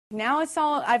Now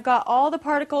I've got all the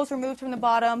particles removed from the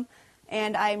bottom,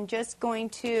 and I'm just going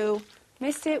to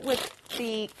mist it with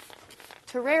the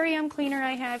terrarium cleaner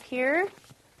I have here,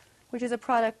 which is a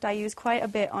product I use quite a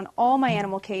bit on all my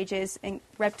animal cages, and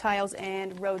reptiles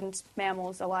and rodents,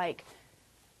 mammals alike.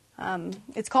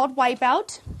 It's called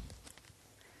Wipeout.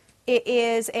 It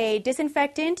is a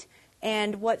disinfectant,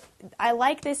 and what I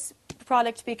like this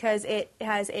product because it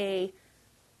has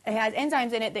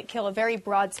enzymes in it that kill a very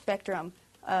broad spectrum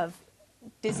of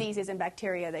diseases and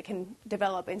bacteria that can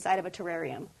develop inside of a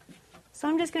terrarium. So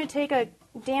I'm just going to take a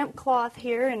damp cloth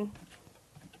here and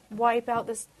wipe out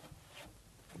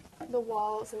the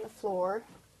walls and the floor.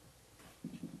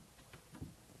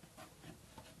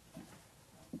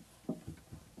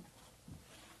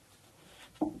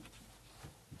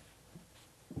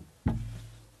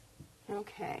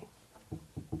 Okay.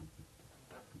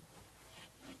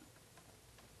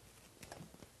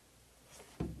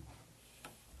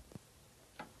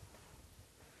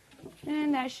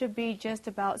 And that should be just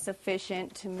about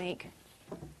sufficient to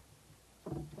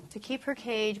keep her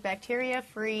cage bacteria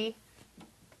free.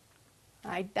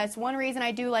 That's one reason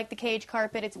I do like the cage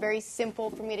carpet. It's very simple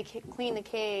for me to clean the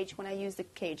cage when I use the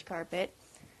cage carpet.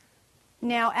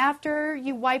 Now, after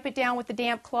you wipe it down with the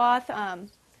damp cloth,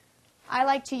 I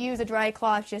like to use a dry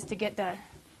cloth just to get the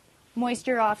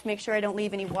moisture off, make sure I don't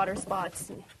leave any water spots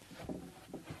and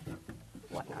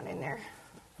whatnot in there.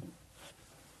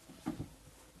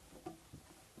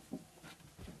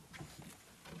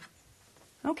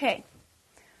 Okay,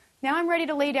 now I'm ready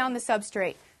to lay down the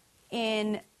substrate.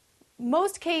 In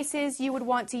most cases, you would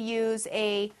want to use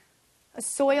a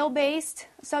soil-based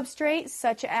substrate,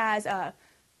 such as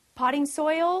potting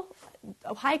soil,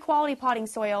 a high-quality potting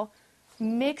soil,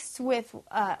 mixed with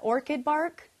orchid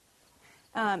bark.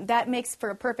 That makes for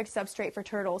a perfect substrate for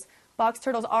turtles. Box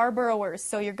turtles are burrowers,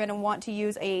 so you're going to want to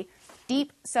use a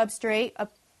deep substrate,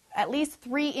 at least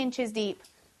 3 inches deep,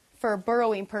 for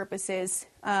burrowing purposes.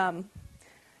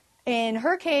 In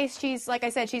her case, like I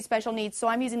said, she's special needs, so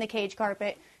I'm using the cage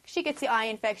carpet. She gets the eye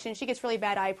infection. She gets really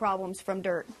bad eye problems from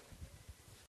dirt.